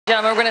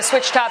Gentlemen, we're going to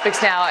switch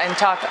topics now and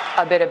talk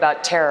a bit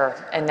about terror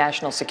and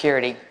national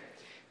security.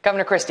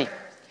 Governor Christie,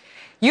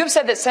 you have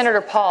said that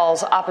Senator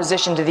Paul's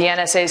opposition to the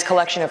NSA's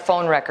collection of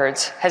phone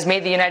records has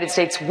made the United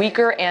States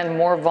weaker and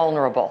more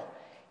vulnerable,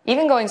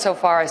 even going so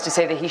far as to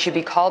say that he should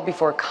be called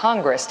before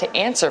Congress to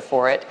answer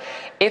for it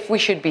if we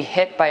should be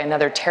hit by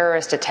another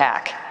terrorist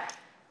attack.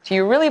 Do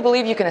you really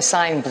believe you can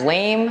assign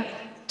blame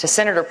to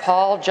Senator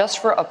Paul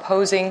just for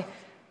opposing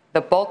the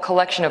bulk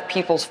collection of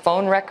people's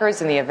phone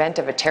records in the event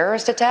of a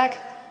terrorist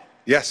attack?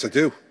 Yes, I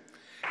do.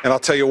 And I'll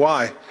tell you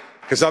why.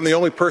 Because I'm the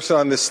only person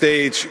on this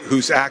stage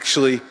who's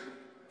actually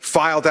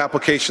filed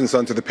applications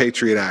under the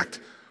Patriot Act,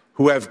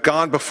 who have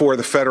gone before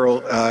the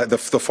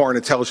the Foreign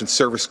Intelligence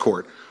Service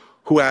Court,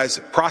 who has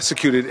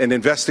prosecuted and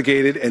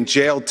investigated and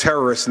jailed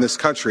terrorists in this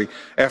country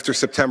after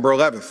September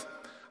 11th.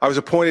 I was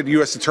appointed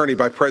U.S. Attorney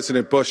by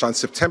President Bush on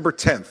September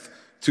 10th,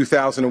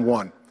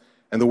 2001.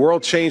 And the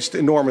world changed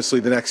enormously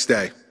the next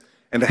day.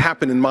 And it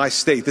happened in my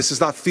state. This is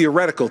not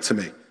theoretical to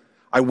me.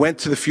 I went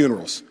to the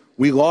funerals.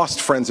 We lost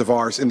friends of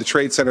ours in the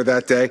Trade Center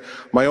that day.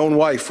 My own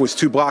wife was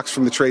 2 blocks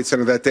from the Trade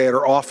Center that day at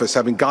her office,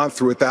 having gone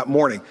through it that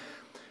morning.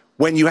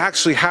 When you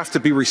actually have to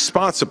be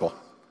responsible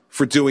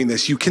for doing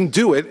this, you can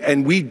do it,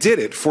 and we did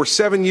it for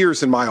 7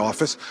 years in my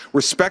office,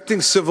 respecting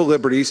civil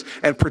liberties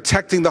and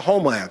protecting the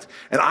homeland.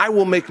 And I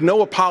will make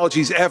no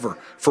apologies ever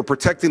for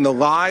protecting the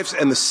lives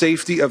and the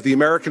safety of the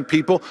American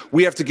people.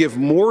 We have to give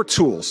more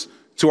tools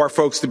to our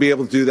folks to be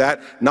able to do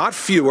that, not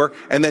fewer,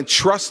 and then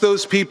trust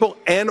those people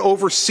and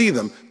oversee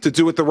them to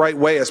do it the right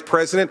way. As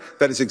president,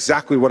 that is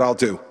exactly what I'll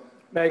do.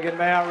 Megyn,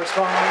 may I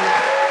respond?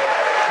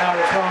 May I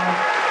respond?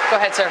 Go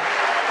ahead, sir.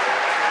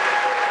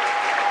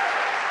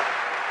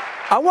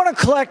 I want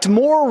to collect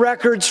more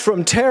records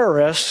from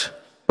terrorists,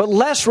 but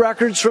less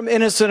records from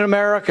innocent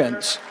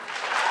Americans.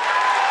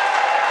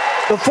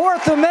 The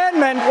Fourth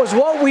Amendment was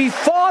what we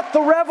fought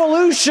the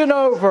revolution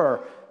over.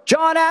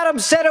 John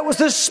Adams said it was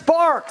the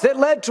spark that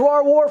led to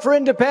our war for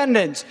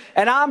independence.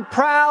 And I'm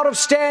proud of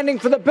standing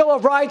for the Bill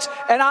of Rights,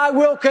 and I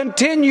will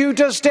continue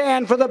to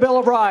stand for the Bill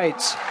of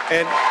Rights.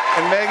 And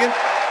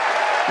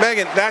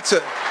Megyn, that's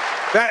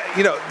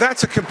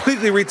a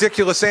completely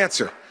ridiculous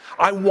answer.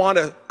 I want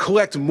to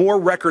collect more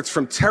records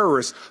from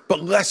terrorists,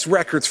 but less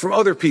records from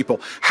other people.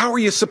 How are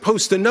you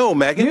supposed to know,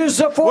 Megyn? Use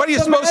the Fourth What are you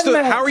supposed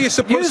Amendment. To? How are you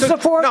supposed Use to? The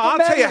Fourth no, I'll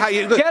Amendment. tell you how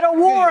you get a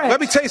warrant. Let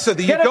me tell you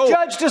something. Get a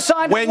judge to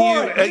sign a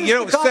warrant.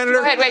 Senator.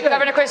 Go ahead, wait,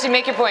 Governor Christie,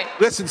 make your point.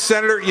 Listen,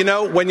 Senator,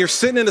 when you're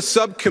sitting in a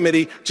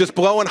subcommittee just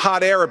blowing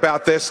hot air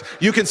about this,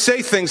 you can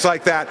say things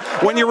like that.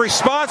 When you're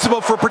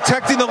responsible for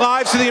protecting the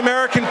lives of the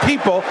American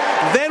people,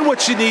 then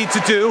what you need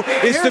to do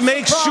is to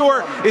make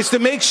sure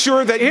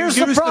that you use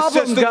the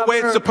system the way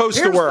it's supposed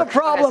to work. Here's the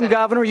problem,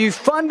 Governor. You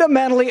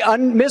fundamentally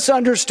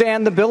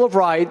misunderstand the Bill of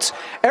Rights.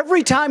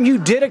 Every time you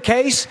did a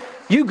case,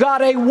 you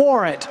got a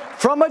warrant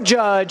from a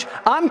judge.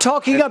 I'm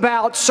talking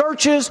about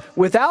searches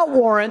without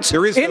warrants,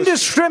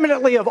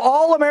 indiscriminately of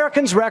all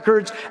Americans'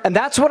 records, and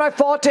that's what I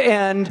fought to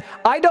end.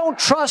 I don't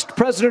trust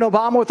President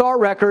Obama with our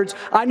records.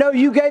 I know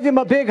you gave him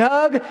a big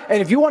hug,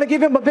 and if you want to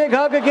give him a big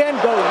hug again,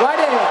 go right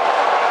ahead.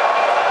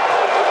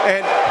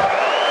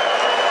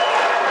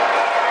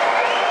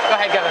 Go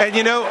ahead,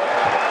 Governor.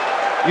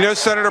 And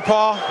Senator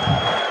Paul,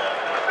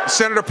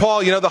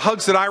 the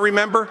hugs that I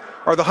remember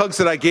are the hugs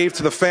that I gave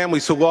to the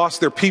families who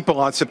lost their people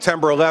on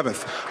September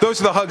 11th.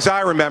 Those are the hugs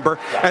I remember,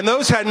 and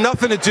those had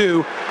nothing to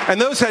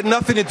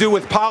do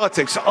with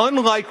politics.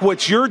 Unlike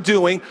what you're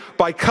doing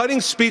by cutting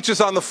speeches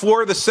on the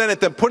floor of the Senate,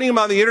 then putting them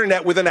on the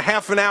internet within a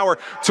half an hour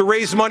to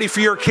raise money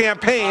for your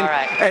campaign,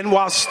 and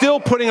while still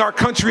putting our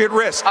country at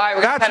risk. All right,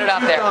 we're going to cut it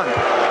off there.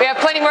 We have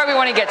plenty more we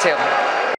want to get to.